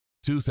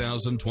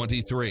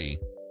2023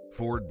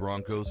 Ford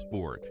Bronco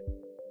Sport.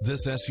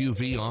 This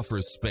SUV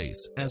offers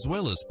space as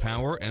well as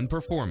power and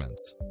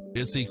performance.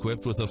 It's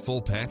equipped with a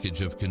full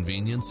package of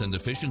convenience and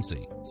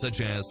efficiency,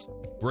 such as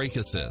brake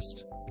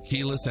assist,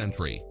 keyless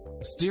entry,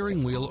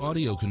 steering wheel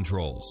audio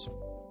controls,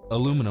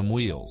 aluminum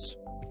wheels,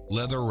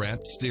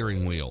 leather-wrapped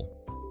steering wheel,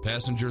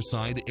 passenger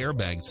side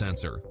airbag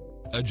sensor,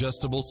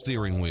 adjustable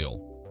steering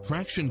wheel,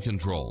 traction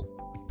control,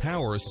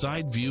 power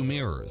side view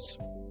mirrors,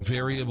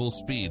 variable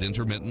speed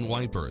intermittent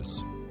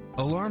wipers,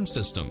 alarm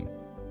system,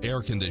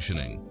 air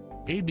conditioning,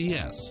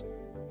 ABS,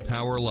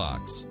 power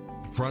locks,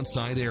 front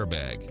side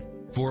airbag,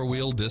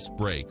 four-wheel disc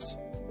brakes,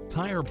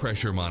 tire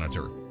pressure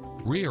monitor,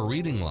 rear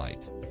reading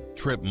light,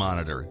 trip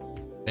monitor,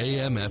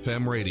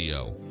 AM/FM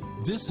radio.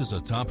 This is a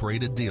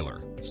top-rated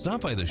dealer.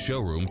 Stop by the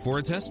showroom for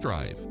a test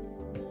drive.